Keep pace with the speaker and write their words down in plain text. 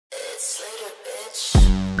minutes later, bitch.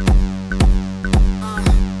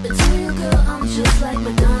 But to you, girl, I'm just like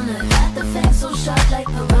Madonna. Got the fame so sharp like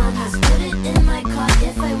piranhas. Put it in my car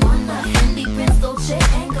if I wanna. Handy Prince, Dolce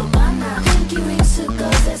and Gabbana. Pinky rings,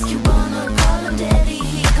 cigars, that's Cubana. Call him daddy,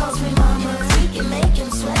 he calls me mama. We can make him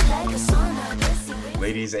sweat like a sauna.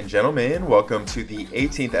 Ladies and gentlemen, welcome to the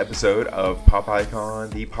 18th episode of Pop Icon,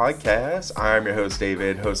 the podcast. I'm your host,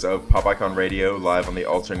 David, host of Pop Icon Radio, live on the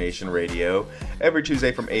Alternation Radio, every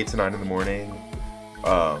Tuesday from 8 to 9 in the morning.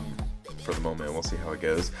 For the moment, we'll see how it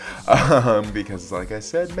goes. Because like I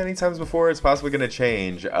said many times before, it's possibly going to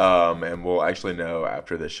change. And we'll actually know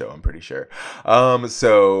after this show, I'm pretty sure.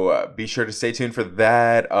 So be sure to stay tuned for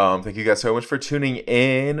that. Thank you guys so much for tuning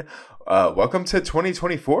in. Welcome to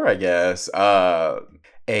 2024, I guess.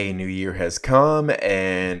 A new year has come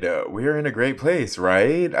and we're in a great place,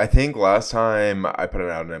 right? I think last time I put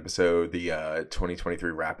out an episode, the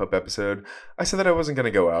 2023 wrap-up episode, I said that I wasn't going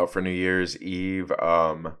to go out for New Year's Eve.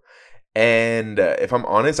 And if I'm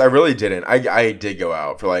honest, I really didn't. I did go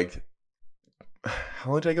out for like,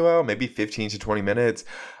 how long did I go out? Maybe 15 to 20 minutes.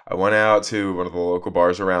 I went out to one of the local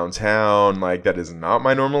bars around town. Like, that is not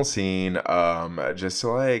my normal scene. Just to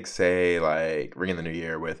like say like ring in the new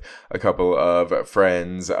year with a couple of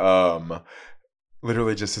friends.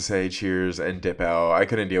 Literally just to say cheers and dip out. I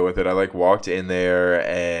couldn't deal with it. I like walked in there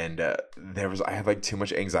and I had like too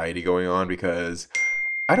much anxiety going on because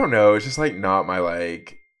I don't know. It's just like not my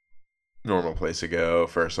like normal place to go,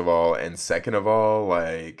 first of all, and second of all,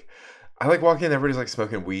 like I like walking in, everybody's like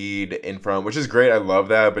smoking weed in front, which is great. I love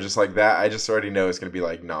that, but just like that, I just already know it's gonna be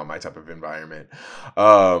like not my type of environment.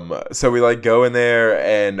 So we like go in there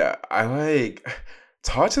and I like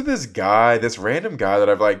talk to this random guy that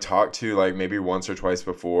I've like talked to like maybe once or twice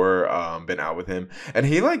before, been out with him, and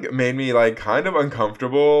he like made me like kind of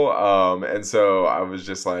uncomfortable. And so I was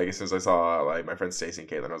just like, as soon as I saw like my friends Stacy and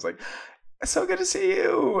Caitlin, I was like, so good to see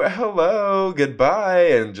you. Hello, goodbye,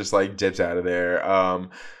 and just like dipped out of there.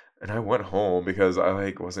 And I went home because I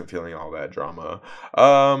like wasn't feeling all that drama.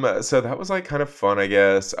 So that was like kind of fun, I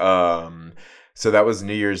guess. So that was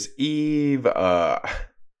New Year's Eve. I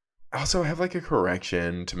also have like a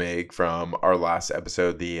correction to make from our last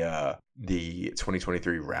episode, the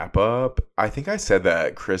 2023 wrap up. I think I said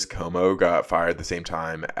that Chris Como got fired the same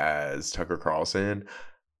time as Tucker Carlson.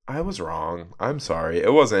 I was wrong. I'm sorry.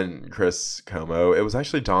 It wasn't Chris Como. It was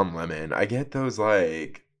actually Don Lemon. I get those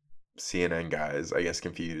like CNN guys, I guess,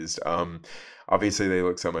 confused. Obviously they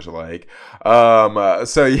look so much alike.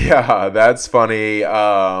 So yeah, that's funny.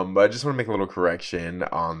 But I just want to make a little correction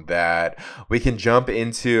on that. We can jump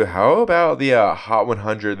into how about the Hot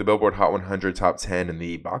 100, the Billboard Hot 100 top 10 and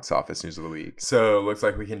the box office news of the week. So it looks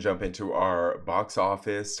like we can jump into our box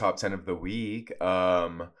office top 10 of the week.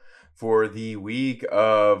 For the week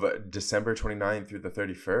of December 29th through the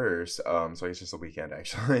 31st. So I guess just a weekend,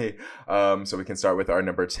 actually. So we can start with our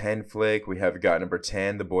number 10 flick. We have got number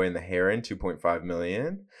 10, The Boy and the Heron, 2.5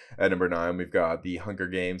 million. At number 9, we've got The Hunger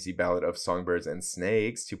Games, The Ballad of Songbirds and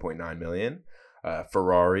Snakes, 2.9 million.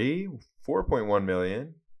 Ferrari, 4.1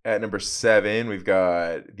 million. At number 7, we've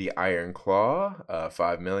got The Iron Claw,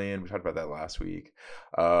 5 million. We talked about that last week.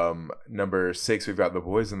 Number 6, we've got The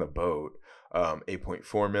Boys in the Boat.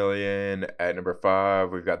 8.4 million. At number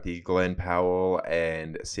 5, we've got the Glenn Powell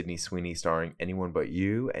and Sydney Sweeney starring Anyone But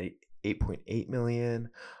You at 8.8 million.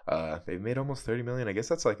 They've made almost 30 million. I guess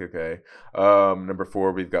that's like okay. Number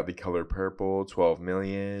 4, we've got The Color Purple, 12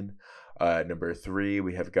 million. Number 3,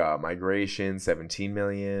 we have got Migration, 17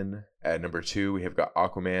 million. At number 2, we have got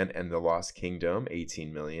Aquaman and the Lost Kingdom,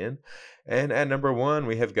 18 million. And at number 1,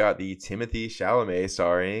 we have got the Timothée Chalamet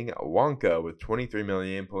starring Wonka with 23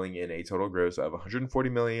 million, pulling in a total gross of 140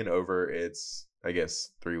 million over its, I guess,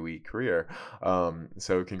 3-week career.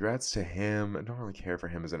 So congrats to him. I don't really care for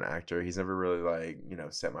him as an actor. He's never really like,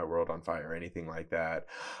 set my world on fire or anything like that.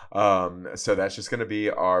 So that's just going to be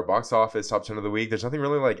our box office top 10 of the week. There's nothing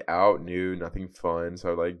really like out new, nothing fun.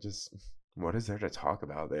 So like just what is there to talk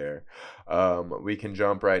about there? We can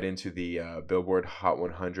jump right into the Billboard Hot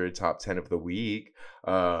 100 top 10 of the week,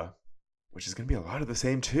 which is going to be a lot of the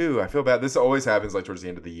same too. I feel bad. This always happens like towards the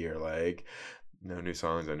end of the year. Like no new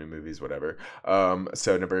songs, no new movies, whatever.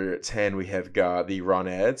 So number 10, we have got the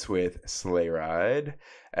Ronettes with Sleigh Ride.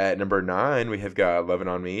 At number 9, we have got Lovin'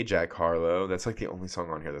 On Me, Jack Harlow. That's like the only song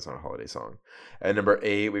on here that's not a holiday song. At number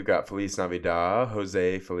 8, we've got Feliz Navidad,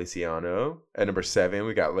 Jose Feliciano. At number 7,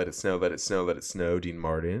 we got Let It Snow, Let It Snow, Let It Snow, Dean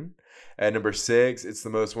Martin. At number 6, It's the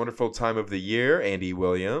Most Wonderful Time of the Year, Andy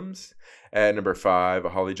Williams. At number 5, A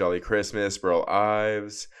Holly Jolly Christmas, Burl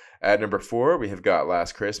Ives. At number 4, we have got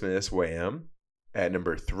Last Christmas, Wham. At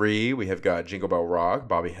number 3, we have got Jingle Bell Rock,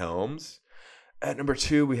 Bobby Helms. At number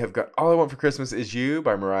 2, we have got All I Want for Christmas Is You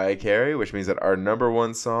by Mariah Carey, which means that our number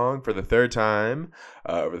 1 song for the third time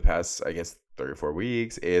over the past, I guess, 3 or 4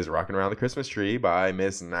 weeks is Rockin' Around the Christmas Tree by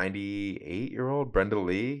Miss 98-year-old Brenda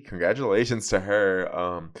Lee. Congratulations to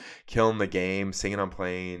her. Killing the game, singing on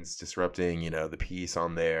planes, disrupting, the peace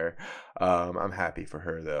on there. I'm happy for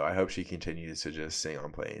her, though. I hope she continues to just sing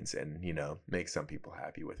on planes and, make some people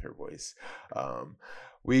happy with her voice.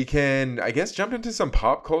 We can, I guess, jump into some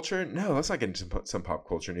pop culture. No, let's not get into some pop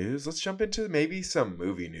culture news. Let's jump into maybe some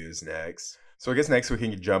movie news next. So I guess next we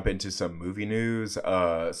can jump into some movie news.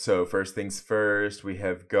 So first things first, we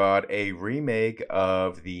have got a remake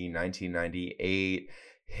of the 1998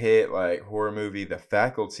 hit horror movie The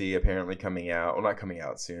Faculty apparently coming out. Well, not coming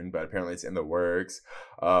out soon, but apparently it's in the works.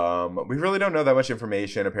 We really don't know that much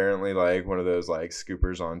information. Apparently one of those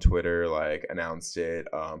scoopers on Twitter announced it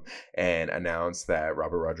and announced that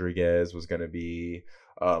Robert Rodriguez was going to be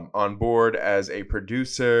on board as a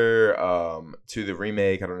producer to the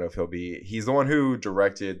remake. I don't know if he's the one who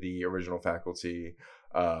directed the original Faculty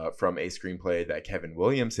from a screenplay that Kevin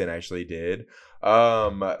Williamson actually did.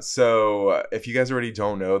 So if you guys already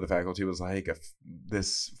don't know, The Faculty was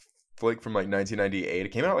this flick from 1998. It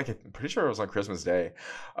came out I'm pretty sure it was on Christmas Day,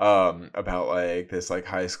 about this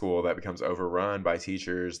high school that becomes overrun by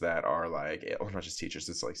teachers that are not just teachers,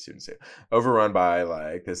 it's students too, overrun by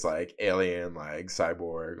this alien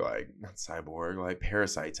cyborg, not cyborg,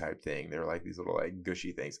 parasite type thing. They're these little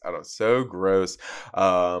gushy things. I don't know, so gross.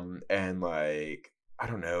 And I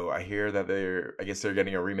don't know, I hear that they're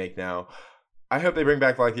getting a remake now. I hope they bring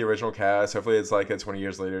back the original cast. Hopefully it's a 20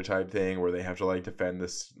 years later type thing where they have to defend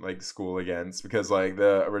this school against, because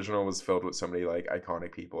the original was filled with so many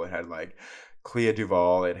iconic people. It had Clea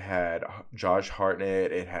Duvall, it had Josh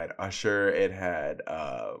Hartnett, it had Usher, it had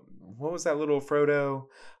what was that little Frodo?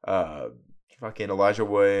 Fucking Elijah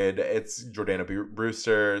Wood, it's Jordana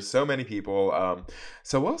Brewster, so many people.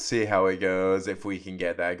 So we'll see how it goes, if we can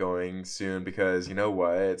get that going soon, because you know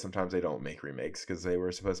what? Sometimes they don't make remakes, because they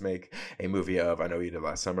were supposed to make a movie of I Know You Did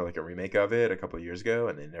Last Summer, a remake of it a couple of years ago,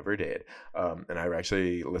 and they never did. And I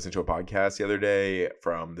actually listened to a podcast the other day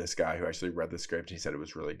from this guy who actually read the script, and he said it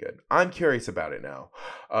was really good. I'm curious about it now.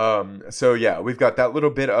 So yeah, we've got that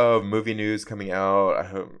little bit of movie news coming out.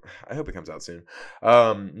 I hope it comes out soon.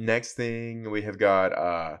 Next thing we have got,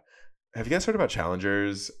 have you guys heard about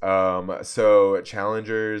Challengers? So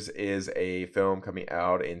Challengers is a film coming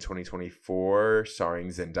out in 2024 starring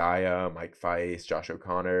Zendaya, Mike Feist, Josh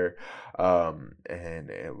O'Connor, and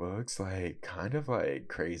it looks kind of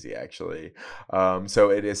crazy actually. So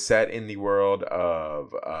it is set in the world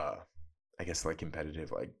of I guess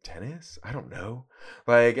competitive tennis. I don't know.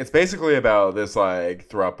 It's basically about this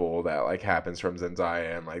throuple that happens from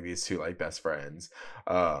Zendaya and these two best friends.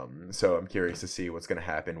 So I'm curious to see what's gonna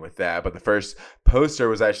happen with that. But the first poster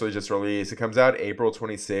was actually just released. It comes out April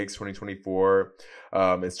 26, 2024.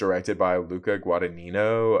 It's directed by Luca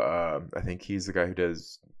Guadagnino. I think he's the guy who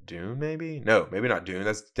does Dune, maybe? No, maybe not Dune.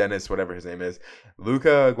 That's Dennis, whatever his name is.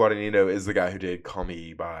 Luca Guadagnino is the guy who did Call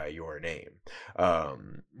Me By Your Name,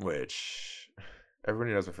 which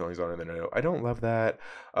everybody knows my feelings on it. I don't love that.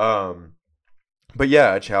 But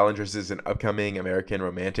yeah, Challengers is an upcoming American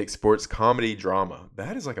romantic sports comedy drama.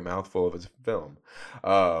 That is a mouthful of a film.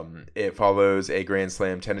 It follows a Grand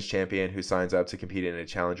Slam tennis champion who signs up to compete in a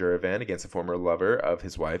challenger event against a former lover of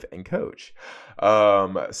his wife and coach.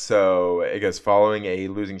 So it goes, following a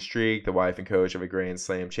losing streak, the wife and coach of a Grand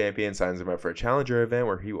Slam champion signs him up for a challenger event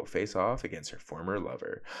where he will face off against her former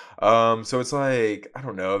lover. So it's I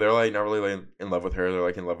don't know, they're not really in love with her. They're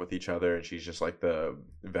in love with each other, and she's just the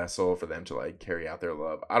vessel for them to carry out their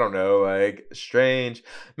love. I don't know, strange.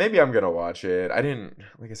 Maybe I'm gonna watch it. I didn't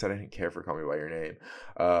care for Call Me By Your Name,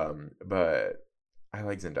 but I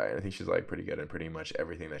like Zendaya. I think she's pretty good in pretty much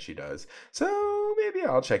everything that she does, so maybe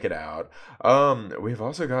I'll check it out. We've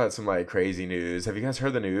also got some crazy news. Have you guys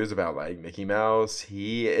heard the news about Mickey Mouse?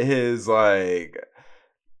 He is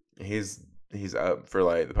he's up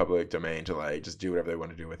for the public domain to just do whatever they want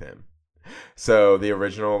to do with him. So the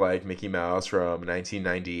original Mickey Mouse from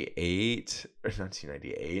 1928,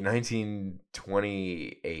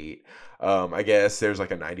 I guess there's a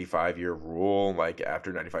 95-year rule.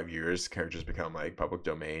 After 95 years, characters become public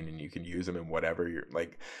domain, and you can use them in whatever you're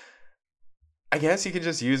I guess you can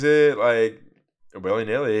just use it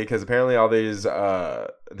willy-nilly, because apparently all these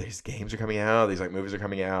games are coming out, these movies are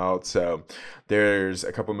coming out. So there's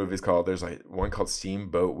a couple movies there's one called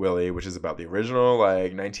Steamboat Willie, which is about the original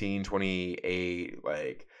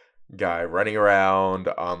 1928 guy running around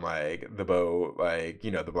on the boat,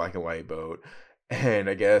 the black and white boat, And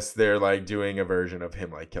I guess they're like doing a version of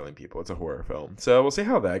him like killing people. It's a horror film. So we'll see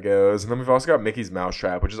how that goes. And then we've also got Mickey's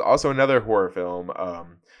Mousetrap, which is also another horror film.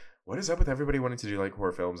 What is up with everybody wanting to do like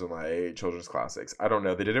horror films and like children's classics? I don't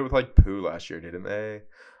know. They did it with like Pooh last year, didn't they?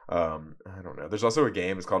 I don't know. There's also a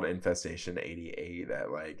game. It's called Infestation 88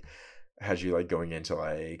 that like has you like going into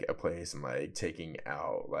like a place and like taking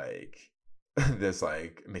out like this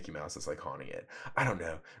like Mickey Mouse that's like haunting it. I don't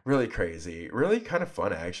know. Really crazy. Really kind of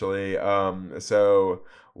fun actually. So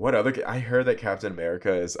what other I heard that Captain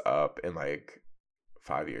America is up in like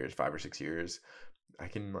 5 or 6 years. I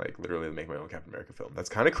can like literally make my own Captain America film. That's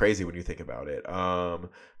kind of crazy when you think about it.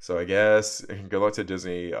 So I guess good luck to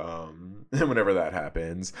Disney whenever that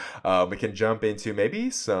happens. We can jump into maybe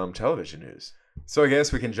some television news. So I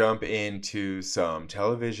guess we can jump into some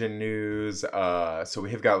television news. So we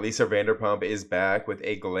have got Lisa Vanderpump is back with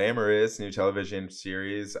a glamorous new television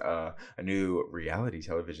series, a new reality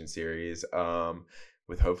television series,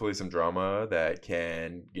 with hopefully some drama that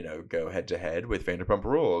can, go head to head with Vanderpump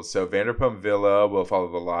Rules. So Vanderpump Villa will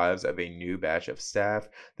follow the lives of a new batch of staff,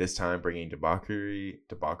 this time bringing debauchery,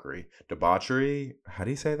 how do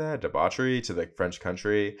you say that? Debauchery to the French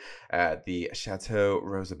country at the Chateau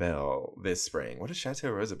Rosabelle this spring. What is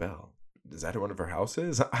Chateau Rosabelle? Is that one of her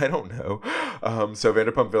houses? I don't know. So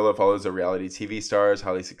Vanderpump Villa follows a reality TV stars,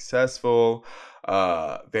 highly successful.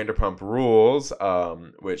 Vanderpump Rules,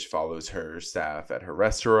 which follows her staff at her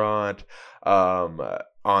restaurant.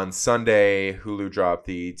 On Sunday, Hulu dropped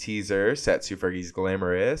the teaser, set to Fergie's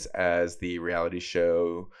Glamorous as the reality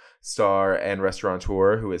show star and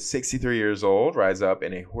restaurateur, who is 63 years old, rides up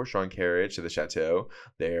in a horse-drawn carriage to the chateau.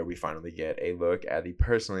 There, we finally get a look at the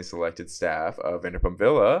personally selected staff of Vanderpump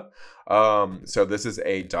Villa. So this is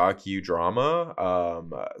a docudrama.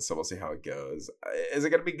 So we'll see how it goes. Is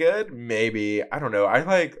it gonna be good? Maybe. I don't know.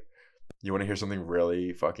 You want to hear something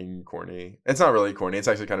really fucking corny? It's not really corny. It's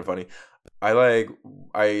actually kind of funny. I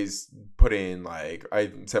put in I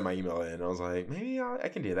sent my email in. And I was like, maybe I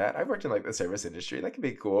can do that. I've worked in the service industry. That could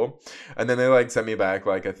be cool. And then they sent me back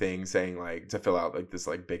a thing saying to fill out this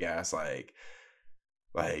big ass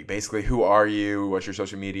basically, who are you? What's your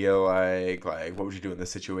social media like? What would you do in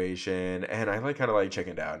this situation? And I kind of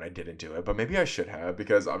chickened out and I didn't do it. But maybe I should have,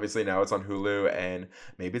 because obviously now it's on Hulu and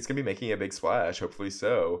maybe it's going to be making a big splash. Hopefully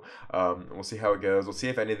so. We'll see how it goes. We'll see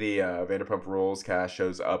if any of the Vanderpump Rules cast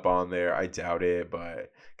shows up on there. I doubt it,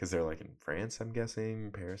 but because they're in France, I'm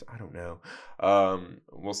guessing. Paris, I don't know.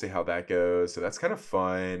 We'll see how that goes. So that's kind of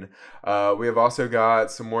fun. We have also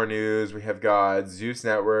got some more news. We have got Zeus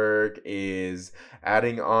Network is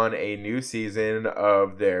adding on a new season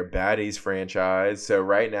of their Baddies franchise. So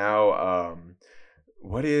right now,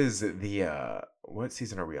 what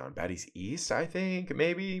season are we on? Baddies East, I think,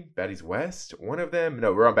 maybe? Baddies West? One of them?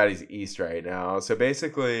 No, we're on Baddies East right now. So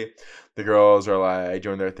basically, the girls are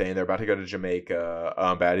doing their thing. They're about to go to Jamaica.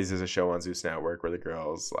 Baddies is a show on Zeus Network where the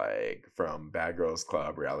girls, from Bad Girls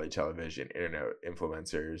Club, reality television, internet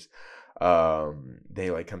influencers,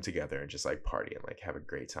 they come together and just party and have a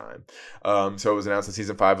great time. So it was announced that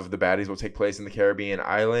season 5 of the Baddies will take place in the Caribbean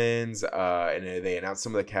islands, and they announced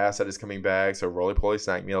some of the cast that is coming back. So Roly Poly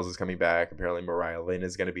Snack Meals is coming back. Apparently Mariah Lynn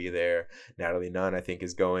is going to be there. Natalie Nunn, I think,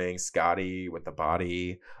 is going. Scotty with the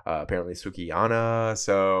body, apparently Sukiyana.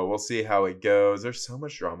 So we'll see how it goes. There's so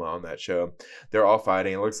much drama on that show. They're all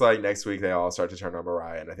fighting. It looks like next week they all start to turn on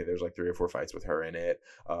Mariah, and I think there's 3 or 4 fights with her in it.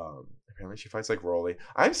 Apparently she fights Roly.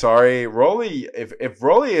 I'm sorry, Roly. If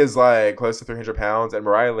Roly is close to 300 pounds and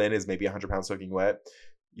Mariah Lynn is maybe 100 pounds soaking wet,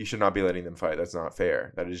 you should not be letting them fight. That's not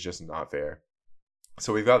fair. That is just not fair.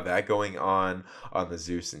 So we've got that going on the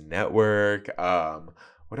Zeus Network.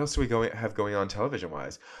 What else do we have going on television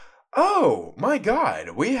wise? Oh my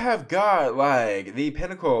God, we have got the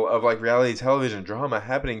pinnacle of reality television drama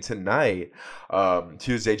happening tonight,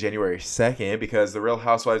 Tuesday, January 2nd, because the Real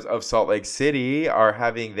Housewives of Salt Lake City are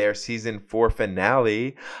having their season 4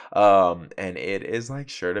 finale, and it is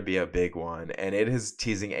sure to be a big one, and it is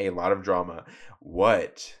teasing a lot of drama.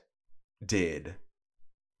 What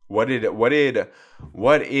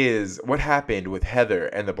happened with Heather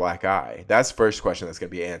and the black eye? That's the first question that's going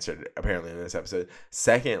to be answered apparently in this episode.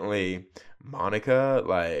 Secondly, Monica,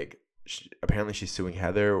 apparently she's suing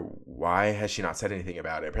Heather. Why has she not said anything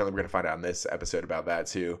about it? Apparently we're going to find out in this episode about that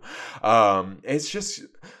too. It's just,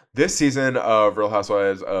 this season of Real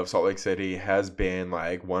Housewives of Salt Lake City has been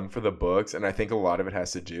one for the books, and I think a lot of it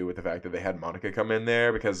has to do with the fact that they had Monica come in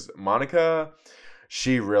there, because Monica,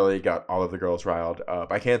 she really got all of the girls riled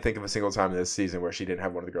up. I can't think of a single time this season where she didn't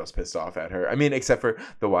have one of the girls pissed off at her. I mean, except for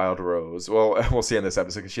the Wild Rose. Well, we'll see in this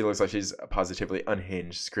episode because she looks like she's positively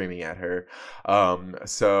unhinged, screaming at her.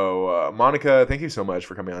 So Monica, thank you so much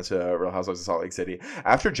for coming on to Real Housewives of Salt Lake City.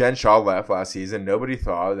 After Jen Shaw left last season, nobody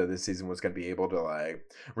thought that this season was going to be able to like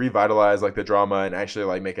revitalize like the drama and actually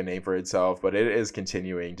like make a name for itself, but it is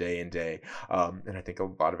continuing day in day. And I think a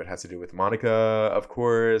lot of it has to do with Monica, of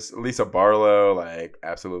course, Lisa Barlow, like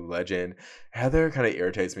absolute legend. Heather kind of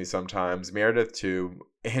irritates me sometimes. Meredith too.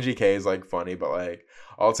 Angie K is like funny, but like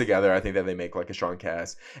altogether, I think that they make like a strong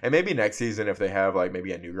cast. And maybe next season, if they have like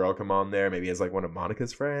maybe a new girl come on there, maybe as like one of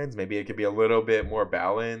Monica's friends, maybe it could be a little bit more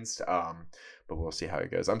balanced. But we'll see how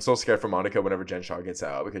it goes. I'm still scared for Monica whenever Jen Shaw gets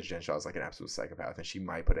out because Jen Shaw is like an absolute psychopath and she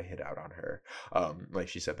might put a hit out on her. Like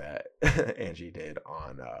she said that Angie did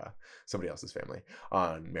on somebody else's family,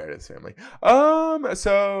 on Meredith's family.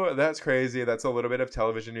 So that's crazy. That's a little bit of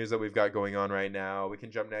television news that we've got going on right now. We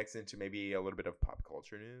can jump next into maybe a little bit of pop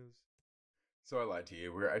culture news. So I lied to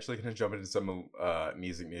you. We're actually going to jump into some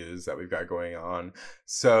music news that we've got going on.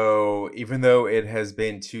 So even though it has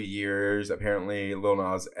been 2 years, apparently Lil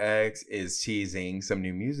Nas X is teasing some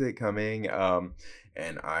new music coming.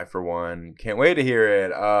 And I, for one, can't wait to hear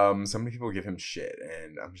it. So many people give him shit,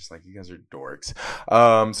 and I'm just like, you guys are dorks.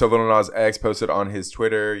 So Lil Nas X posted on his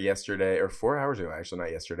Twitter yesterday, or 4 hours ago, actually,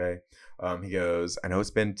 not yesterday. He goes, I know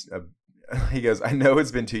it's been... I know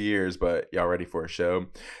it's been 2 years, but y'all ready for a show?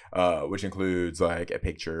 Which includes like a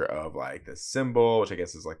picture of like the symbol, which I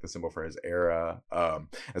guess is like the symbol for his era,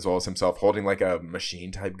 as well as himself holding like a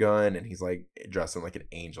machine type gun, and he's like dressed in like an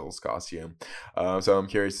angel's costume. So I'm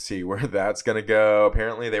curious to see where that's gonna go.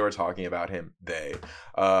 Apparently they were talking about him. Dave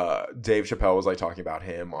Chappelle was like talking about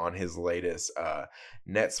him on his latest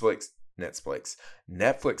Netflix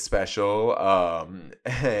special,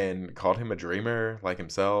 and called him a dreamer like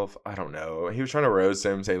himself. I don't know. He was trying to roast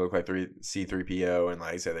him, say he looked like C3PO, and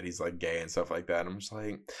like say that he's like gay and stuff like that. I'm just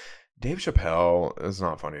like, Dave Chappelle is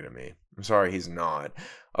not funny to me. I'm sorry, he's not.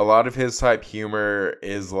 A lot of his type humor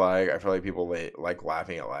is like, I feel like people like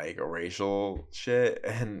laughing at like racial shit,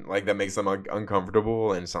 and like that makes them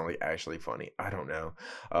uncomfortable, and it's not like actually funny. I don't know.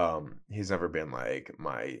 He's never been like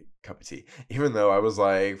my cup of tea. Even though I was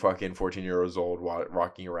like fucking 14 years old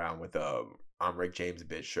walking around with a I'm Rick James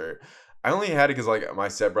bitch shirt. I only had it because like my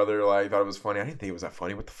stepbrother like thought it was funny. I didn't think it was that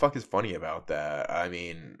funny. What the fuck is funny about that? I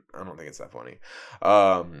mean, I don't think it's that funny.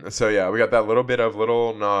 So yeah, we got that little bit of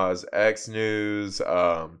Lil Nas X news.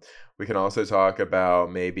 We can also talk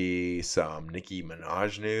about maybe some Nicki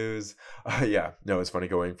Minaj news. Yeah, no, it's funny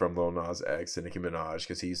going from Lil Nas X to Nicki Minaj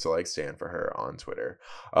because he used to like stand for her on Twitter.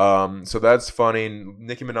 So that's funny.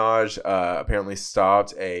 Nicki Minaj apparently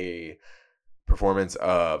stopped a performance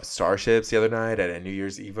of Starships the other night at a New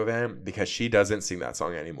Year's Eve event because she doesn't sing that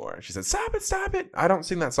song anymore. She said, stop it, I don't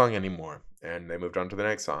sing that song anymore. And they moved on to the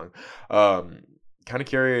next song. Kind of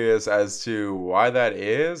curious as to why that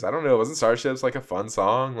is. I don't know. Wasn't Starships like a fun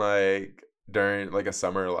song like during like a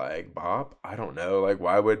summer like bop? I don't know. Like,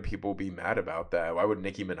 why would people be mad about that? Why would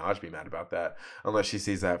Nicki Minaj be mad about that? Unless she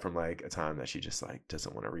sees that from like a time that she just like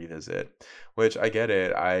doesn't want to revisit, which I get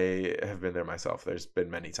it. I have been there myself. There's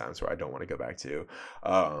been many times where I don't want to go back to.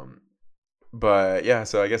 But yeah,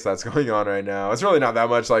 so I guess that's going on right now. It's really not that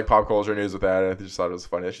much like pop culture news with that. I just thought it was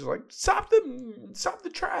funny. She's like, stop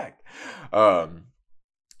the track.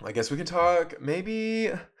 I guess we can talk maybe,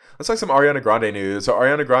 let's talk some Ariana Grande news. So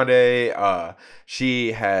Ariana Grande,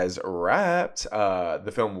 she has wrapped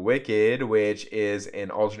the film Wicked, which is an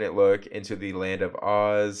alternate look into the land of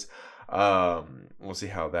Oz. We'll see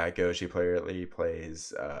how that goes. She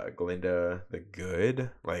plays Glinda the Good,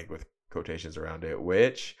 like with quotations around it,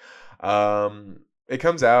 which it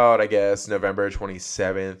comes out, I guess, November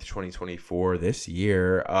 27th, 2024 this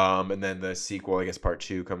year. And then the sequel, I guess part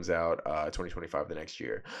 2 comes out 2025 the next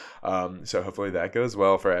year. So hopefully that goes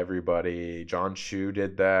well for everybody. John Chu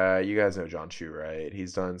did that. You guys know John Chu, right?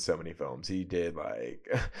 He's done so many films. He did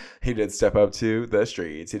he did Step Up 2, The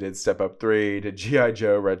Streets. He did Step Up 3, did G.I.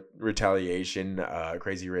 Joe, Retaliation,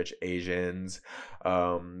 Crazy Rich Asians.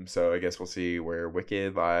 So I guess we'll see where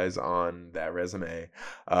Wicked lies on that resume.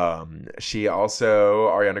 She also,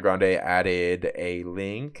 Ariana Grande added a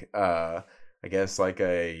link, I guess like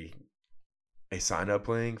a sign up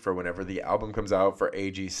link for whenever the album comes out for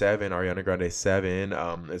AG7, Ariana Grande 7.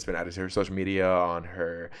 It's been added to her social media on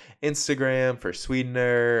her Instagram for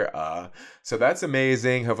Sweetener. So that's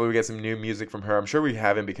amazing. Hopefully we get some new music from her. I'm sure we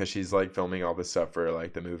haven't because she's like filming all this stuff for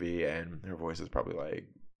like the movie, and her voice is probably like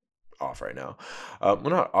off right now. Well,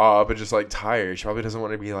 not off, but just like tired. She probably doesn't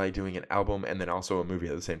want to be like doing an album and then also a movie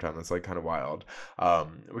at the same time. That's like kind of wild.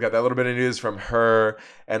 We got that little bit of news from her,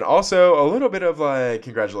 and also a little bit of like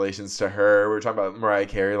congratulations to her. We were talking about Mariah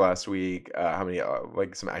Carey last week. How many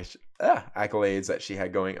like some accolades that she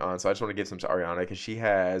had going on. So I just want to give some to Ariana because she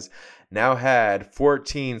has now had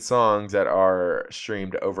 14 songs that are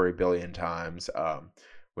streamed over 1 billion times.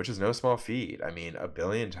 Which is no small feat. I mean, 1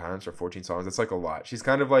 billion times for 14 songs, that's like a lot. She's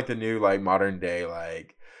kind of like the new like modern day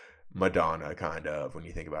like Madonna kind of when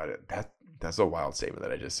you think about it. That's a wild statement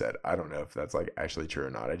that I just said. I don't know if that's like actually true or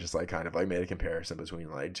not. I just like kind of like made a comparison between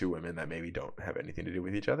like two women that maybe don't have anything to do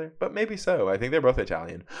with each other, but maybe so. I think they're both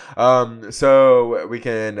Italian. So we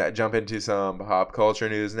can jump into some pop culture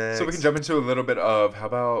news next. So we can jump into a little bit of how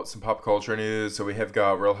about some pop culture news. So we have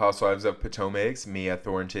got Real Housewives of Potomac's Mia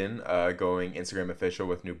Thornton going Instagram official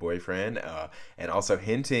with new boyfriend, and also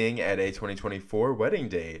hinting at a 2024 wedding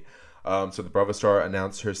date. So the Bravo star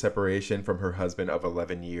announced her separation from her husband of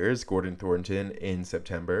 11 years, Gordon Thornton, in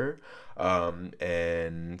September.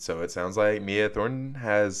 And so it sounds like Mia Thornton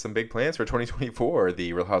has some big plans for 2024.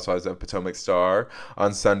 The Real Housewives of Potomac star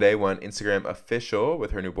on Sunday went Instagram official with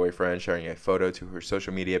her new boyfriend, sharing a photo to her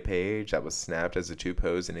social media page that was snapped as the two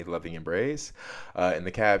posed in a loving embrace. In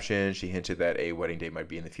the caption, she hinted that a wedding date might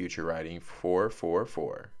be in the future, writing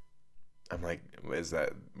 444. I'm like, where's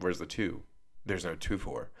the 2? There's no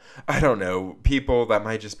 2-4. I don't know. People, that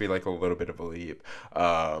might just be like a little bit of a leap.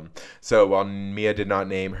 So while Mia did not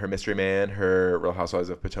name her mystery man, her Real Housewives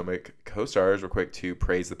of Potomac co-stars were quick to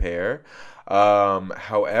praise the pair.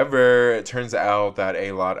 However, it turns out that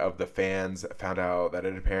a lot of the fans found out that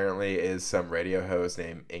it apparently is some radio host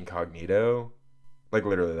named Incognito. Like,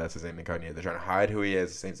 literally, that's his name, Incognito. They're trying to hide who he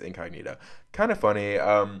is. His name's Incognito. Kind of funny.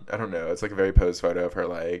 I don't know. It's like a very posed photo of her,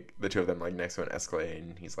 like, the two of them, like, next to an Escalade,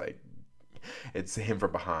 and he's, like, it's him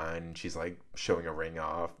from behind. She's like showing a ring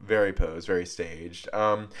off. Very posed, very staged.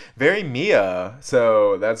 Very Mia.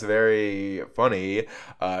 So that's very funny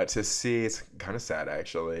to see. It's kind of sad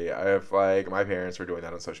actually. If like my parents were doing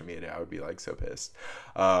that on social media, I would be like so pissed.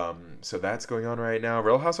 So that's going on right now.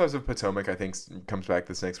 Real Housewives of Potomac I think comes back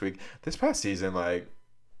this next week. This past season, like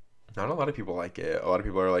not a lot of people like it. A lot of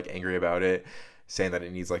people are like angry about it, saying that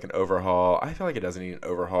it needs like an overhaul. I feel like it doesn't need an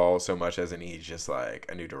overhaul so much as it needs just like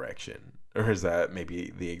a new direction. Or is that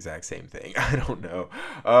maybe the exact same thing? I don't know.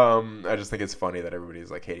 I just think it's funny that everybody's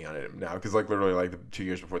like hating on it now. Because like literally like the 2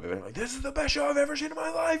 years before, they're like, this is the best show I've ever seen in my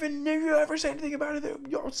life. And if you ever say anything about it,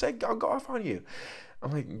 you'll say I'll go off on you. I'm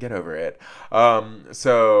like, get over it.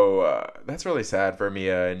 So that's really sad for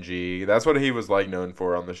Mia and G. That's what he was like known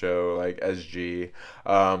for on the show, like as G.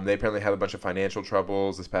 They apparently had a bunch of financial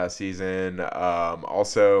troubles this past season.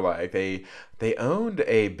 Also, like they owned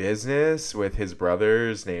a business with his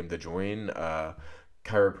brothers named The Join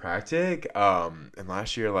Chiropractic. And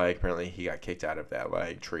last year, like apparently he got kicked out of that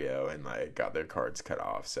like trio and like got their cards cut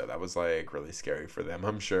off. So that was like really scary for them.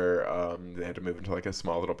 I'm sure they had to move into like a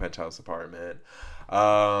small little penthouse apartment.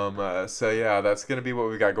 So yeah, that's gonna be what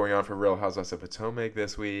we got going on for Real Housewives of Potomac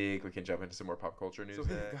this week. We can jump into some more pop culture news. So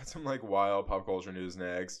we've got some like wild pop culture news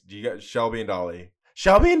next. Do you got Shelby and Dolly,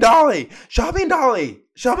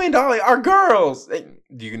 our girls. Hey,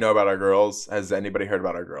 do you know about our girls? Has anybody heard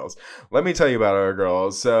about our girls? Let me tell you about our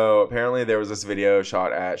girls. So apparently there was this video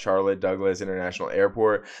shot at Charlotte Douglas International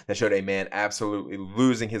Airport that showed a man absolutely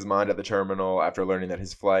losing his mind at the terminal after learning that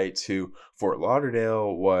his flight to Fort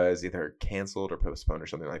Lauderdale was either canceled or postponed or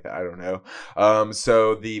something like that. I don't know.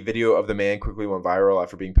 So the video of the man quickly went viral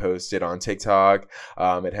after being posted on TikTok.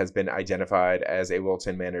 It has been identified as a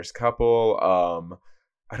Wilton Manors couple.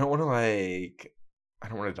 I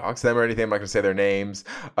don't want to dox them or anything. I'm not going to say their names.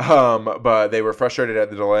 But they were frustrated at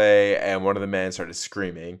the delay, and one of the men started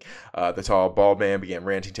screaming. The tall, bald man began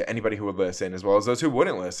ranting to anybody who would listen, as well as those who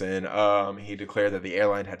wouldn't listen. He declared that the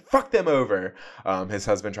airline had fucked them over. His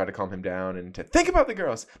husband tried to calm him down and to think about the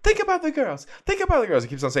girls. Think about the girls. Think about the girls. He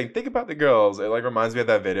keeps on saying, think about the girls. It like reminds me of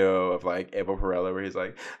that video of like Abel Perella where he's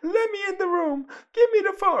like, let me in the room. Give me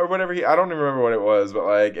the phone. Or whatever. I don't even remember what it was, but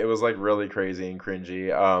like it was like really crazy and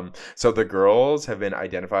cringy. So the girls have been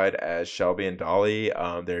identified as Shelby and Dolly.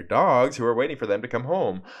 They're dogs who are waiting for them to come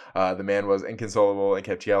home. The man was inconsolable and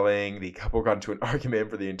kept yelling. The couple got into an argument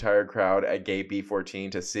for the entire crowd at gate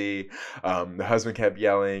B14 to see. The husband kept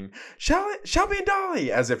yelling, Shelby and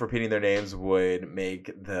Dolly, as if repeating their names would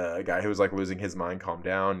make the guy who was like losing his mind calm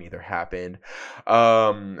down. Neither happened.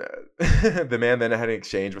 The man then had an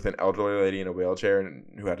exchange with an elderly lady in a wheelchair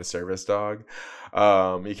who had a service dog.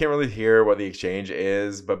 You can't really hear what the exchange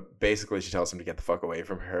is, but basically she tells him to get the fuck away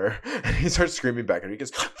from her. And he starts screaming back at her. He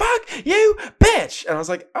goes, "Fuck you, bitch!" And I was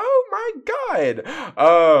like, oh my God.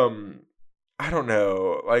 I don't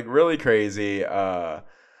know. Like, really crazy.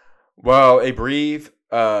 Well, a brief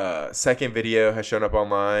second video has shown up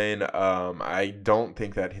online. I don't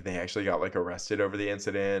think that they actually got like arrested over the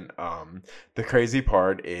incident. The crazy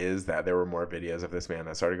part is that there were more videos of this man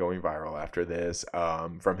that started going viral after this.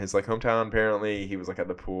 From his like hometown, apparently he was like at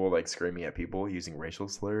the pool, like screaming at people using racial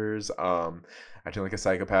slurs, acting like a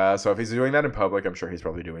psychopath. So if he's doing that in public, I'm sure he's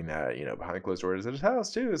probably doing that, you know, behind closed doors at his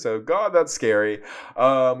house too. So God, that's scary.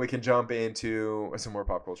 We can jump into some more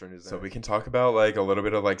pop culture news. So we can talk about like a little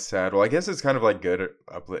bit of like sad. Well, I guess it's kind of like good.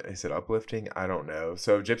 Is it uplifting? I don't know.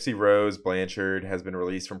 So Gypsy Rose Blanchard has been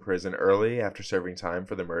released from prison early after serving time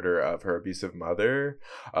for the murder of her abusive mother.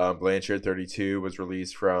 Blanchard, 32, was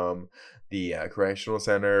released from the correctional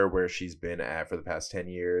center where she's been at for the past 10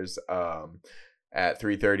 years. At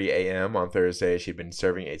 3:30 a.m. on Thursday, she'd been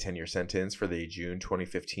serving a 10-year sentence for the June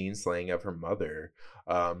 2015 slaying of her mother.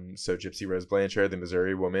 So Gypsy Rose Blanchard, the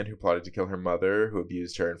Missouri woman who plotted to kill her mother, who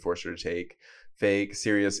abused her and forced her to take fake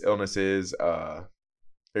serious illnesses, or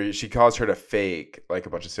she caused her to fake like a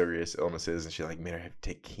bunch of serious illnesses, and she like made her have to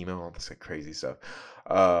take chemo, all this like crazy stuff.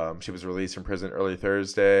 She was released from prison early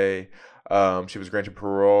Thursday. She was granted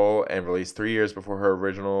parole and released 3 years before her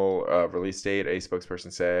original release date, a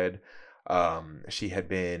spokesperson said. She had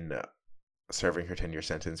been serving her 10-year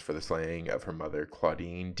sentence for the slaying of her mother,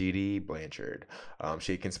 Claudine Dee Blanchard.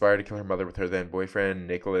 She had conspired to kill her mother with her then boyfriend,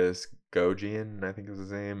 Nicholas Gogian, I think was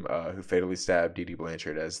his name, who fatally stabbed Dee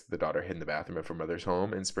Blanchard as the daughter hid in the bathroom of her mother's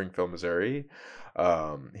home in Springfield, Missouri.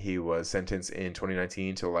 He was sentenced in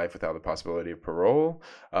 2019 to life without the possibility of parole.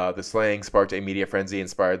 The slaying sparked a media frenzy,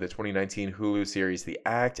 inspired the 2019 Hulu series The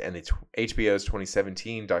Act and the HBO's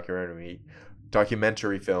 2017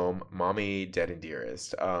 documentary film Mommy, Dead and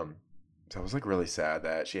Dearest. So it was like really sad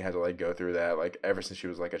that she had to like go through that like ever since she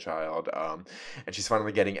was like a child. And she's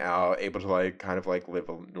finally getting out, able to like kind of like live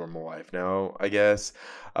a normal life now, I guess.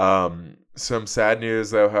 Some sad news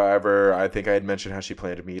though, however, I think I had mentioned how she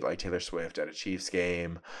planned to meet like Taylor Swift at a Chiefs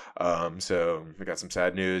game. So we got some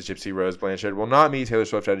sad news. Gypsy Rose Blanchard will not meet Taylor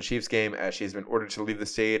Swift at a Chiefs game as she's been ordered to leave the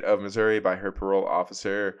state of Missouri by her parole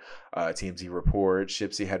officer. TMZ reports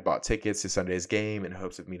Gypsy had bought tickets to Sunday's game in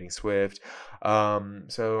hopes of meeting Swift.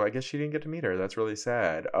 So I guess she didn't get to meet her. That's really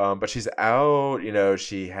sad. But she's out. You know,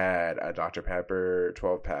 she had a Dr. Pepper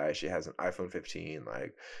 12-pack. She has an iPhone 15.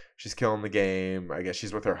 Like, she's killing the game. I guess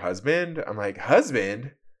she's with her husband. I'm like,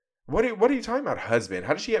 husband? What are you talking about, husband?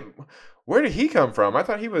 How did she get? Where did he come from? I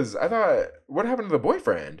thought, what happened to the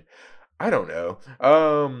boyfriend? I don't know.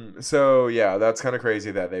 So yeah, that's kind of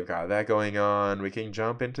crazy that they've got that going on. We can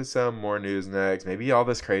jump into some more news next. Maybe all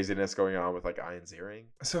this craziness going on with like Ian Ziering.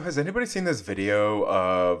 So has anybody seen this video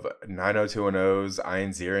of 90210's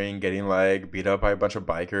Ian Ziering getting like beat up by a bunch of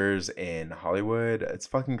bikers in Hollywood? It's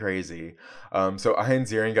fucking crazy. So Ian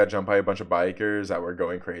Ziering got jumped by a bunch of bikers that were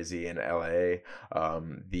going crazy in LA.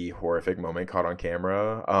 The horrific moment caught on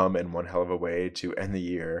camera. And one hell of a way to end the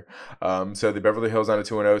year. So the Beverly Hills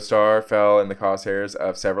 90210 star fell in the crosshairs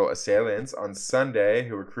of several assailants on Sunday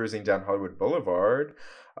who were cruising down Hollywood Boulevard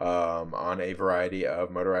on a variety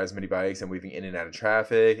of motorized mini bikes and weaving in and out of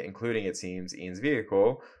traffic, including, it seems, Ian's,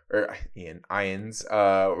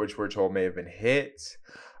 which we're told may have been hit.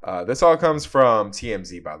 This all comes from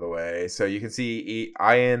TMZ, by the way. So you can see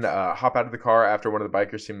Ian hop out of the car after one of the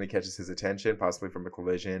bikers seemingly catches his attention, possibly from a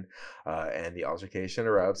collision, and the altercation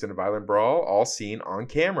erupts in a violent brawl, all seen on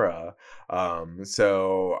camera.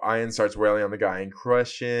 So Ian starts wailing on the guy in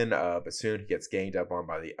question, but soon he gets ganged up on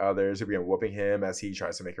by the others who begin whooping him as he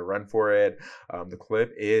tries to make a run for it. The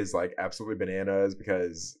clip is like absolutely bananas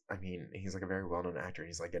because, I mean, he's like a very well-known actor and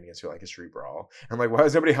he's like getting into like a street brawl. And like, why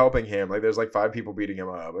is nobody helping him? Like, there's like 5 people beating him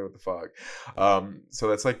up. Like, what the fuck? So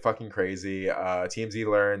that's like fucking crazy. TMZ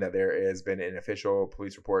learned that there has been an official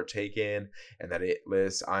police report taken and that it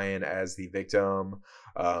lists Ian as the victim.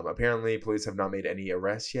 Apparently police have not made any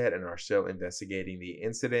arrests yet and are still investigating the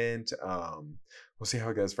incident. We'll see how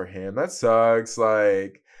it goes for him. That sucks.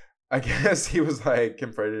 Like, I guess he was like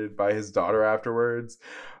confronted by his daughter afterwards.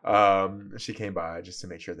 She came by just to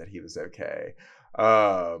make sure that he was okay.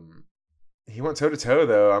 He went toe to toe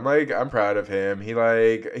though. I'm proud of him. He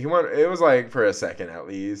went, it was like for a second at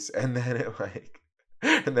least. And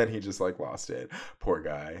then he just like lost it. Poor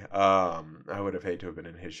guy. I would have hated to have been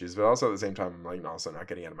in his shoes, but also at the same time, I'm like also not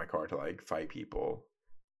getting out of my car to like fight people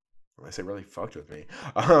unless they really fucked with me.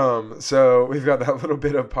 So we've got that little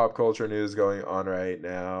bit of pop culture news going on right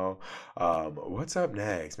now. What's up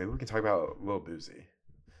next? Maybe we can talk about Lil Boosie.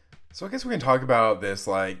 So I guess we can talk about this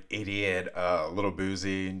like idiot Little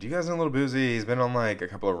Boosie. Do you guys know Little Boosie? He's been on like a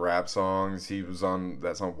couple of rap songs. He was on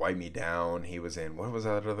that song "Wipe Me Down." He was in what was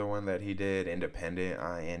that other one that he did? Independent,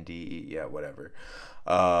 INDE, yeah, whatever.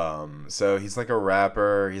 So he's like a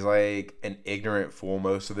rapper. He's like an ignorant fool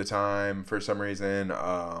most of the time for some reason.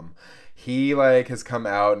 He like has come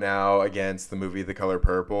out now against the movie The Color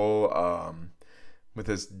Purple. With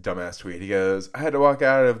this dumbass tweet, he goes, "I had to walk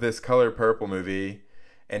out of this Color Purple movie."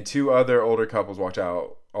 And two other older couples walked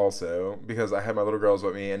out also because I had my little girls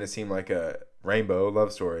with me and it seemed like a rainbow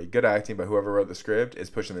love story. Good acting, but whoever wrote the script is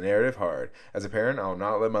pushing the narrative hard. As a parent, I will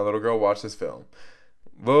not let my little girl watch this film.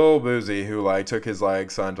 Lil Boosie, who like took his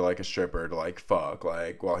like son to like a stripper to like fuck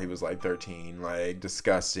like while he was like 13, like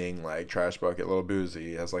disgusting, like trash bucket. Lil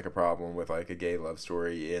Boosie has like a problem with like a gay love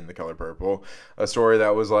story in The Color Purple, a story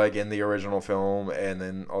that was like in the original film and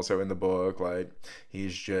then also in the book. Like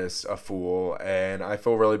he's just a fool, and I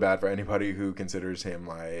feel really bad for anybody who considers him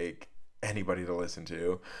like anybody to listen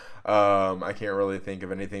to. I can't really think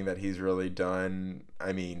of anything that he's really done.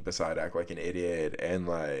 I mean, beside act like an idiot and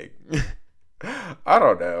like. I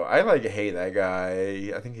don't know. I like hate that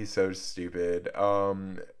guy. I think he's so stupid.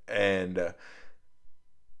 And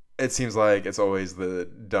it seems like it's always the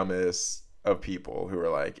dumbest of people who are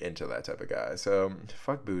like into that type of guy. So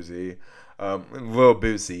fuck Boosie. Lil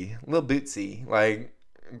Bootsy. Like,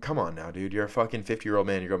 come on now, dude. You're a fucking 50-year-old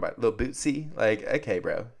man. You're going by Lil Bootsy. Like, okay,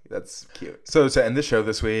 bro. That's cute. So to end the show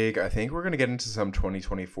this week, I think we're going to get into some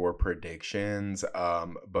 2024 predictions.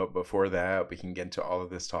 But before that, we can get into all of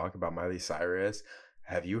this talk about Miley Cyrus.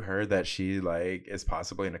 Have you heard that she like is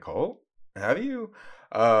possibly in a cult? Have you?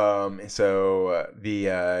 So the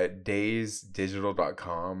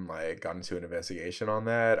daysdigital.com like got into an investigation on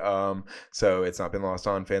that. So it's not been lost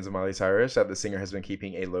on fans of Miley Cyrus that the singer has been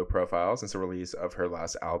keeping a low profile since the release of her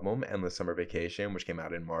last album, Endless Summer Vacation, which came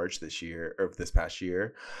out in March this past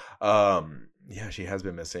year. Yeah, she has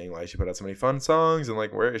been missing. Like, she put out so many fun songs, and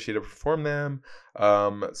like, where is she to perform them?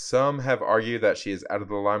 Some have argued that she is out of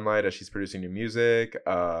the limelight as she's producing new music.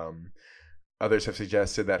 Others have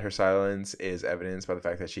suggested that her silence is evidenced by the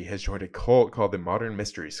fact that she has joined a cult called the Modern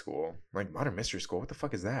Mystery School. Like, Modern Mystery School? What the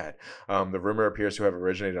fuck is that? The rumor appears to have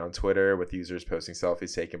originated on Twitter, with users posting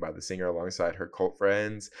selfies taken by the singer alongside her cult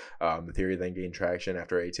friends. The theory then gained traction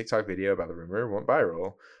after a TikTok video about the rumor went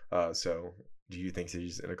viral. So do you think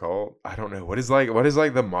she's in a cult? I don't know. What is like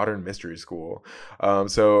the Modern Mystery School?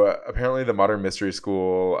 So apparently the Modern Mystery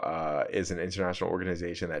School is an international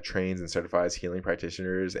organization that trains and certifies healing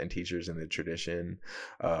practitioners and teachers in the tradition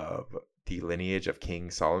of the lineage of King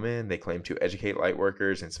Solomon. They claim to educate light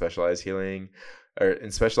workers in specialized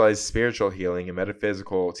spiritual healing and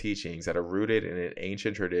metaphysical teachings that are rooted in an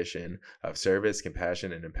ancient tradition of service,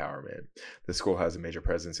 compassion, and empowerment. The school has a major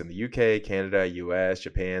presence in the UK, Canada, US,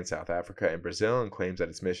 Japan, South Africa, and Brazil, and claims that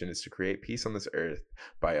its mission is to create peace on this earth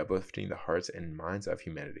by uplifting the hearts and minds of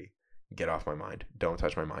humanity. Get off my mind. Don't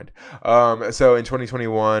touch my mind. So in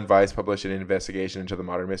 2021, Vice published an investigation into the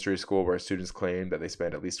Modern Mystery School where students claimed that they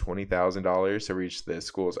spent at least $20,000 to reach the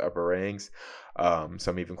school's upper ranks.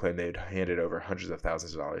 Some even claim they'd handed over hundreds of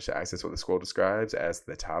thousands of dollars to access what the school describes as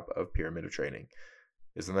the top of pyramid of training.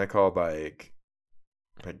 Isn't that called like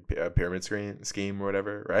a pyramid scheme or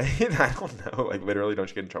whatever, right? I don't know. Like, literally, don't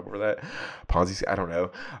you get in trouble for that? Ponzi, I don't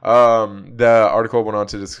know. The article went on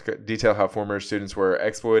to detail how former students were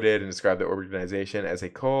exploited and described the organization as a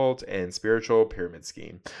cult and spiritual pyramid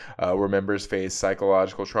scheme, where members face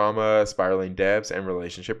psychological trauma, spiraling debts, and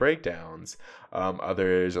relationship breakdowns.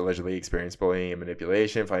 Others allegedly experienced bullying and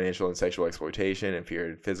manipulation, financial and sexual exploitation, and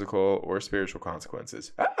feared physical or spiritual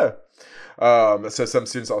consequences. So some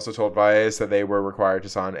students also told Vice that they were required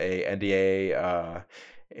to sign a NDA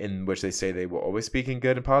in which they say they will always speak in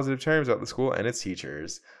good and positive terms about the school and its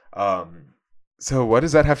teachers. So what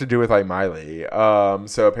does that have to do with like Miley?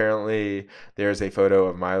 So apparently there's a photo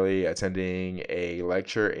of Miley attending a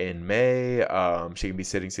lecture in May. She can be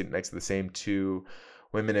sitting next to the same two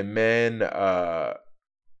women and men. I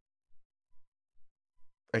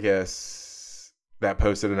guess that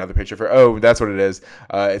posted another picture for. Oh, that's what it is.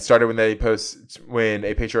 It started when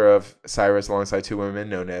a picture of Cyrus alongside two women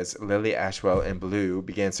known as Lily Ashwell and Blue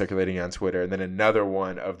began circulating on Twitter, and then another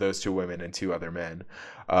one of those two women and two other men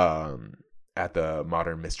at the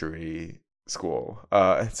Modern Mystery School.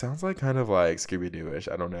 It sounds like kind of like Scooby-Doo-ish.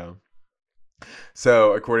 I don't know.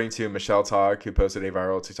 So, according to Michelle Talk, who posted a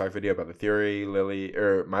viral TikTok video about the theory,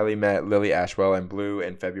 Miley met Lily Ashwell and Blue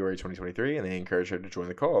in February 2023, and they encouraged her to join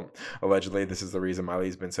the cult. Allegedly, this is the reason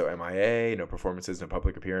Miley's been so MIA. No performances, no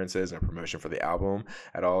public appearances, no promotion for the album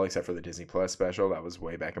at all, except for the Disney Plus special that was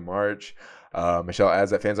way back in March. Michelle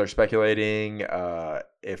adds that fans are speculating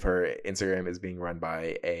if her Instagram is being run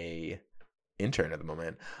by a intern at the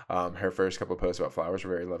moment. Her first couple of posts about flowers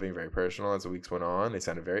were very loving, very personal. As the weeks went on, they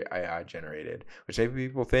sounded very AI generated, which maybe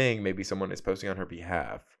people think maybe someone is posting on her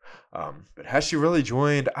behalf. But has she really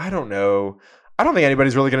joined? I don't know. I don't think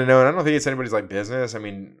anybody's really going to know, and I don't think it's anybody's like business. I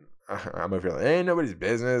mean, I'm over here like, ain't nobody's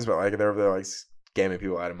business, but like they're like scamming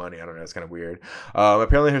people out of money. I don't know. It's kind of weird.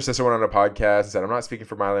 Apparently her sister went on a podcast and said, I'm not speaking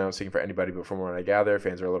for Miley, I'm speaking for anybody, but from what I gather,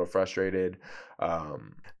 fans are a little frustrated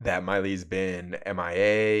that Miley's been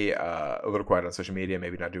MIA, a little quiet on social media,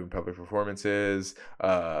 maybe not doing public performances.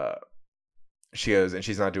 She goes, and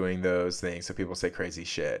she's not doing those things, so people say crazy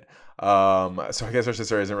shit. So I guess her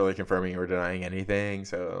sister isn't really confirming or denying anything,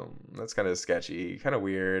 so that's kind of sketchy, kind of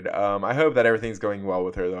weird. I hope that everything's going well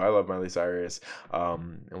with her, though. I love Miley Cyrus,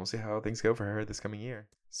 and we'll see how things go for her this coming year.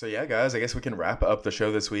 So yeah, guys, I guess we can wrap up the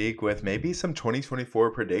show this week with maybe some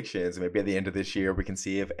 2024 predictions. Maybe at the end of this year, we can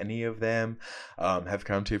see if any of them have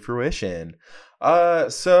come to fruition.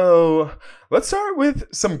 So let's start with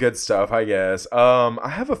some good stuff, I guess. I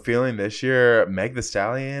have a feeling this year Meg Thee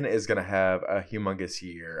Stallion is going to have a humongous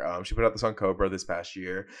year. She put out the song Cobra this past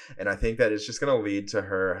year, and I think that it's just going to lead to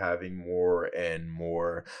her having more and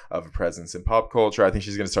more of a presence in pop culture. I think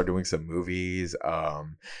she's going to start doing some movies.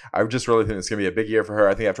 I just really think it's going to be a big year for her.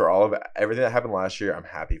 I think after all of everything that happened last year, I'm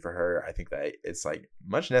happy for her. I think that it's like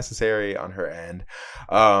much necessary on her end.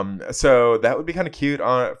 So that would be kind of cute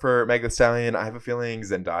for Meg Thee Stallion. I have a feeling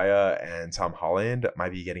Zendaya and Tom Holland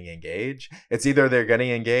might be getting engaged. It's either they're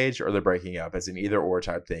getting engaged or they're breaking up. It's an either or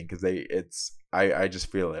type thing because I just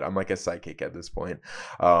feel it. I'm like a psychic at this point.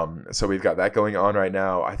 So we've got that going on right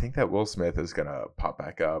now. I think that Will Smith is going to pop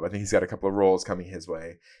back up. I think he's got a couple of roles coming his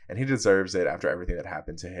way, and he deserves it after everything that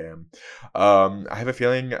happened to him. I have a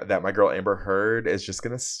feeling that my girl Amber Heard is just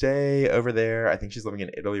going to stay over there. I think she's living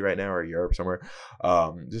in Italy right now or Europe somewhere,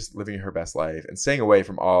 just living her best life and staying away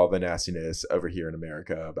from all the nastiness over here in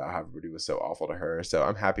America about how everybody was so awful to her. So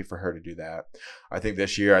I'm happy for her to do that. I think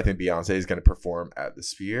this year, I think Beyonce is going to perform at the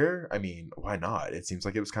Sphere. I mean, why not? It seems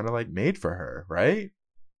like it was kind of like made for her, right?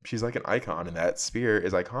 She's like an icon, and that Sphere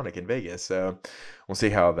is iconic in Vegas. So we'll see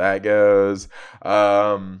how that goes.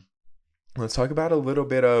 Let's talk about a little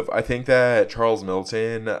bit of, I think that Charles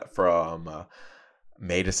Milton from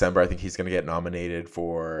May, December, I think he's going to get nominated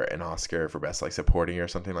for an Oscar for Best like Supporting or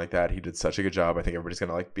something like that. He did such a good job. I think everybody's going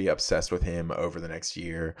to like be obsessed with him over the next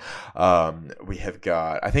year. We have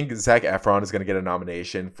got, I think Zac Efron is going to get a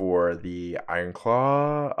nomination for the Iron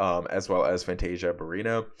Claw, as well as Fantasia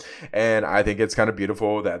Barrino. And I think it's kind of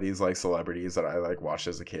beautiful that these like celebrities that I like watched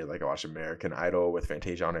as a kid, like I watched American Idol with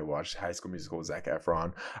Fantasia on, I watched High School Musical with Zac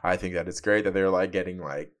Efron. I think that it's great that they're like getting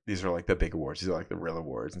like, these are like the big awards. These are like the real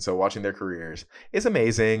awards. And so watching their careers is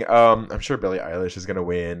amazing. I'm sure Billie Eilish is gonna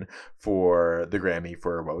win for the Grammy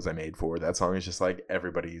for What Was I Made For. That song is just like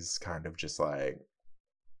everybody's kind of just like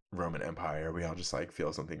Roman Empire. We all just like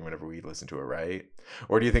feel something whenever we listen to it, right?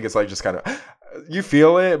 Or do you think it's like just kind of you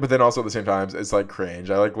feel it, but then also at the same time it's like cringe?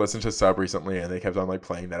 I like listened to Sub recently and they kept on like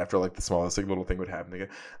playing that after like the smallest like little thing would happen. They go,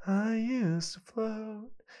 I used to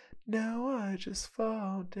float, now I just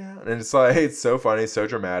fall down. And it's like, it's so funny, so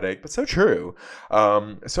dramatic, but so true.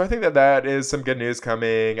 So I think that is some good news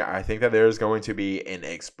coming. I think that there's going to be an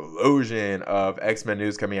explosion of X-Men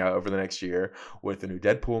news coming out over the next year with the new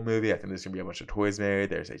Deadpool movie. I think there's going to be a bunch of toys made.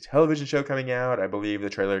 There's a television show coming out. I believe the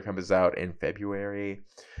trailer comes out in February.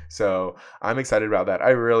 So I'm excited about that.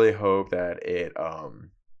 I really hope that it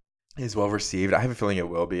is well received. I have a feeling it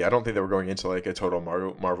will be. I don't think that we're going into like a total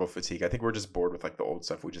Marvel fatigue. I think we're just bored with like the old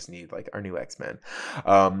stuff. We just need like our new X-Men.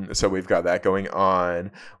 So we've got that going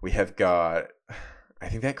on. We have got, I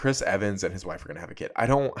think that Chris Evans and his wife are going to have a kid. I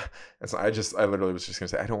literally was just going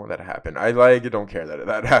to say, I don't want that to happen. I like, don't care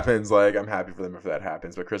that happens. Like, I'm happy for them if that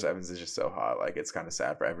happens, but Chris Evans is just so hot. Like, it's kind of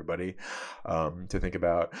sad for everybody, to think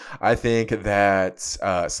about. I think that,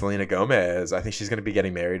 Selena Gomez, I think she's going to be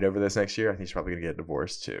getting married over this next year. I think she's probably going to get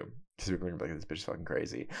divorced too, because people are going to be like, this bitch is fucking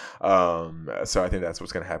crazy. So I think that's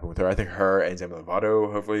what's going to happen with her. I think her and Demi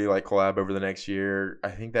Lovato hopefully like collab over the next year. I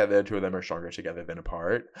think that the two of them are stronger together than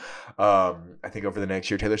apart. I think over the next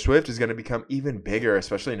year, Taylor Swift is going to become even bigger,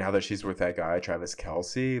 especially now that she's with that guy, Travis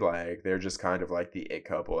Kelce. Like, they're just kind of like the it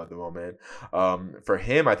couple at the moment. For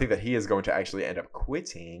him, I think that he is going to actually end up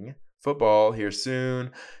quitting football here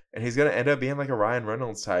soon, and he's going to end up being like a Ryan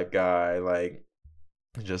Reynolds type guy, like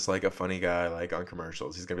just like a funny guy, like on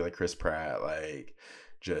commercials. He's going to be like Chris Pratt, like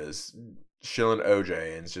just shilling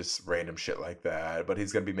OJ and just random shit like that, but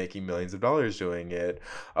he's gonna be making millions of dollars doing it.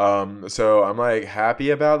 So I'm like happy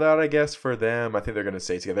about that, I guess, for them. I think they're gonna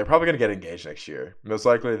stay together. They're probably gonna get engaged next year. Most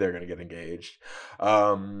likely they're gonna get engaged.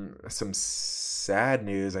 Some sad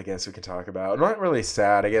news, I guess we can talk about. Not really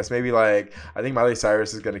sad, I guess. Maybe like, I think Miley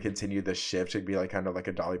Cyrus is going to continue the shift to be like kind of like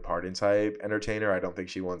a Dolly Parton type entertainer. I don't think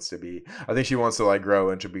she wants to be. I think she wants to like grow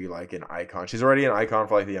into be like an icon. She's already an icon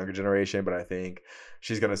for like the younger generation, but I think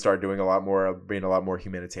she's going to start doing a lot more of being a lot more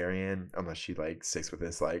humanitarian, unless she like sticks with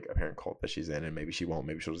this like apparent cult that she's in, and maybe she won't.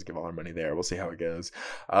 Maybe she'll just give all her money there. We'll see how it goes.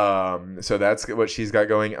 So that's what she's got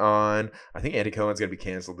going on. I think Andy Cohen's going to be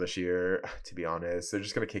canceled this year, to be honest. They're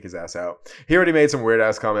just going to kick his ass out. He already made some weird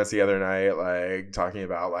ass comments the other night, like talking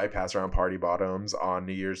about like pass around party bottoms on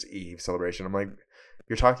New Year's Eve celebration. I'm like,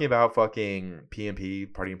 you're talking about fucking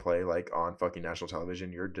PMP, Party and Play, like on fucking national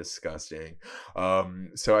television. You're disgusting.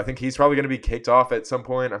 So I think he's probably going to be kicked off at some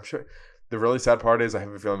point. I'm sure. The really sad part is I have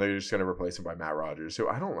a feeling they're just going to replace him by Matt Rogers. So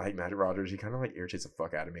I don't like Matt Rogers. He kind of like irritates the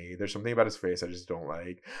fuck out of me. There's something about his face I just don't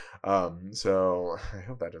like. So I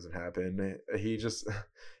hope that doesn't happen. He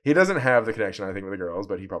doesn't have the connection, I think, with the girls,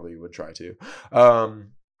 but he probably would try to.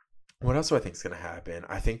 What else do I think is going to happen?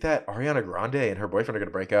 I think that Ariana Grande and her boyfriend are going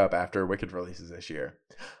to break up after Wicked releases this year.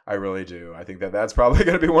 I really do. I think that that's probably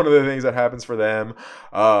going to be one of the things that happens for them.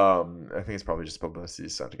 I think it's probably just publicity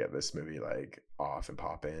stuff to get this movie like off and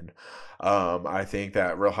popping. I think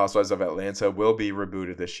that Real Housewives of Atlanta will be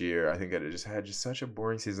rebooted this year. I think that it just had such a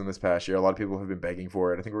boring season this past year. A lot of people have been begging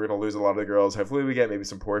for it. I think we're going to lose a lot of the girls. Hopefully we get maybe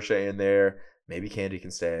some Portia in there. Maybe Candy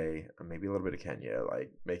can stay. Maybe a little bit of Kenya,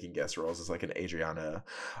 like making guest roles as like an Adriana.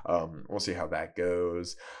 We'll see how that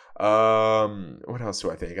goes. What else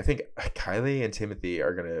do I think? I think Kylie and Timothy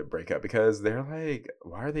are gonna break up because they're like,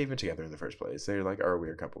 why are they even together in the first place? They like are a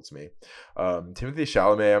weird couple to me. Timothy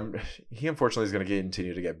Chalamet, he unfortunately is gonna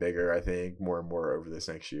continue to get bigger. I think more and more over this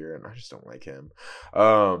next year, and I just don't like him.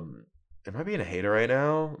 Am I being a hater right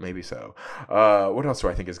now? Maybe so. What else do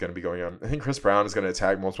I think is going to be going on? I think Chris Brown is going to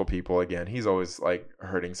attack multiple people again. He's always like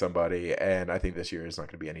hurting somebody, and I think this year is not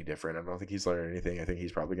going to be any different. I don't think he's learned anything. I think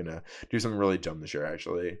he's probably going to do something really dumb this year,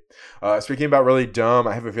 actually. Speaking about really dumb,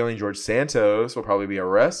 I have a feeling George Santos will probably be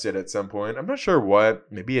arrested at some point. I'm not sure what.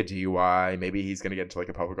 Maybe a DUI. Maybe he's going to get into like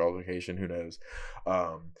a public altercation. Who knows?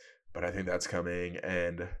 But I think that's coming.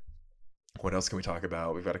 And what else can we talk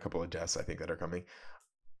about? We've got a couple of deaths, I think, that are coming.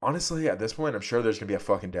 Honestly, at this point, I'm sure there's going to be a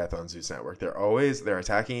fucking death on Zeus Network. They're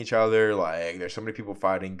attacking each other. Like, there's so many people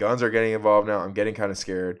fighting. Guns are getting involved now. I'm getting kind of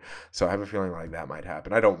scared. So I have a feeling like that might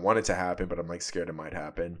happen. I don't want it to happen, but I'm like scared it might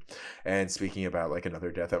happen. And speaking about like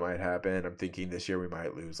another death that might happen, I'm thinking this year we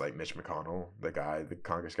might lose like Mitch McConnell, the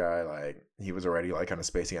Congress guy. Like, he was already like kind of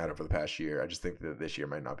spacing out over the past year. I just think that this year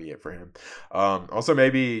might not be it for him. Also,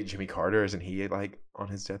 maybe Jimmy Carter, isn't he like on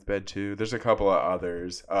his deathbed too? There's a couple of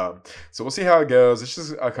others. So we'll see how it goes. It's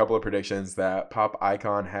just a couple of predictions that Pop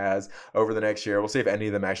Icon has over the next year. We'll see if any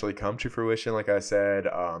of them actually come to fruition, like I said,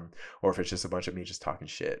 or if it's just a bunch of me just talking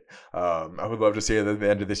shit. I would love to see at the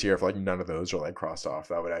end of this year if like none of those are like crossed off.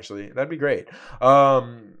 That'd be great.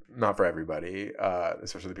 Not for everybody,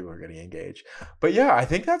 especially the people who are getting engaged. But yeah, I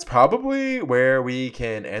think that's probably where we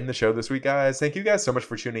can end the show this week, guys. Thank you guys so much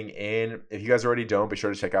for tuning in. If you guys already don't, be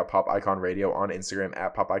sure to check out Pop Icon Radio on Instagram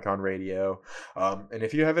at Pop Icon Radio. And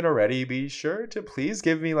if you haven't already, be sure to please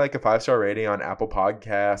give me like a 5-star rating on Apple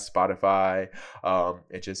Podcasts, Spotify.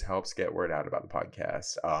 It just helps get word out about the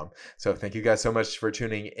podcast. So thank you guys so much for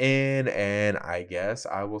tuning in, and I guess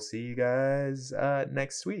I will see you guys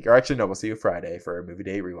next week. Or actually, no, we'll see you Friday for a Movie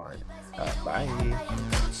Day Rewind. Bye. I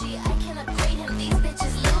am Gucci, I cannot grade him. These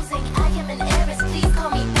bitches losing. I am an heiress, please call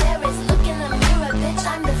me